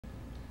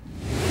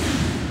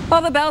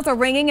Well, the bells are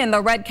ringing and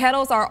the red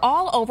kettles are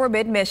all over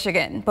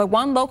mid-Michigan. But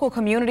one local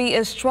community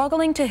is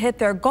struggling to hit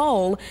their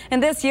goal in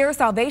this year's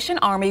Salvation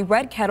Army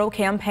Red Kettle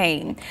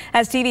campaign.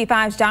 As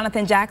TV5's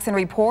Jonathan Jackson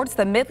reports,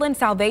 the Midland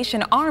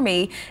Salvation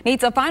Army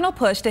needs a final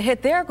push to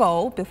hit their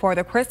goal before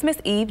the Christmas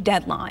Eve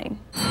deadline.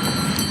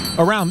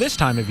 Around this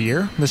time of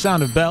year, the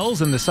sound of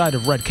bells and the sight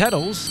of red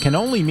kettles can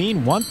only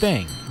mean one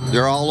thing.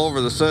 They're all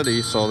over the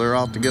city, so they're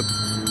out to get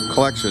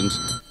collections.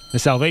 The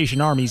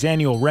Salvation Army's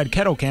annual Red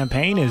Kettle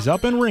campaign is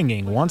up and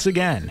ringing once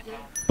again.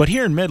 But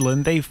here in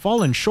Midland, they've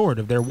fallen short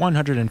of their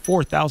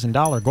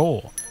 $104,000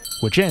 goal,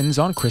 which ends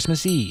on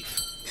Christmas Eve.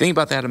 Think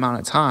about that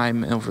amount of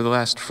time, and over the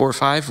last 4 or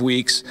 5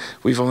 weeks,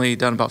 we've only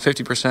done about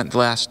 50%. The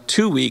last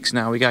 2 weeks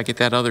now, we got to get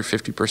that other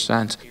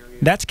 50%.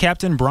 That's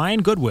Captain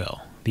Brian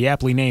Goodwill, the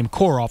aptly named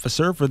Corps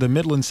officer for the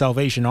Midland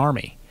Salvation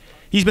Army.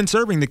 He's been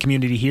serving the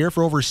community here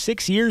for over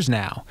 6 years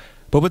now,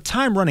 but with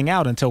time running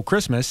out until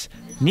Christmas,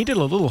 needed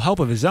a little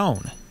help of his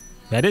own.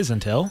 That is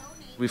until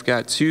we've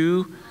got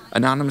 2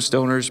 anonymous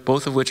donors,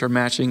 both of which are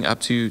matching up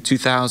to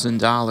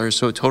 $2,000,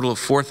 so a total of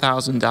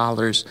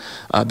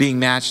 $4,000 being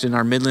matched in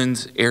our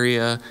Midland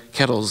area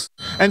kettles.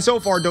 And so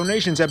far,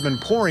 donations have been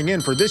pouring in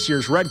for this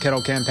year's Red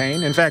Kettle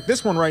campaign. In fact,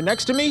 this one right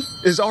next to me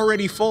is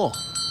already full.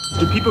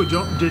 Do people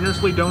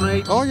generously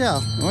donate? Oh yeah,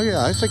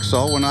 I think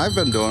so. When I've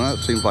been doing it,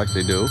 it seems like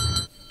they do.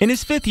 In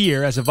his 5th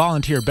year as a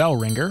volunteer bell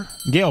ringer,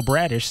 Gail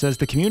Bradish says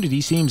the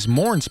community seems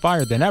more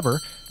inspired than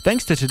ever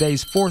thanks to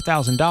today's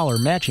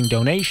 $4,000 matching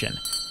donation.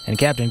 And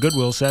Captain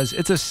Goodwill says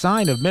it's a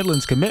sign of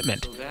Midland's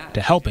commitment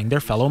to helping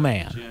their fellow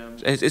man.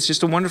 It's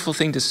just a wonderful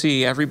thing to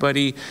see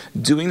everybody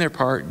doing their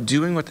part,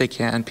 doing what they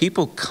can,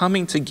 people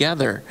coming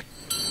together.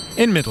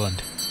 In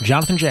Midland,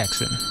 Jonathan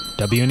Jackson,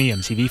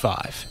 WNEM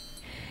TV5.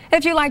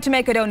 If you'd like to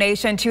make a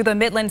donation to the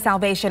Midland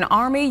Salvation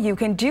Army, you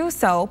can do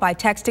so by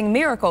texting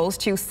miracles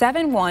to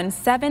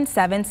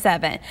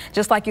 71777,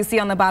 just like you see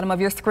on the bottom of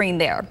your screen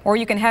there. Or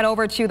you can head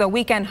over to the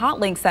weekend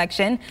hot link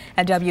section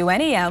at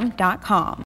WNEM.com.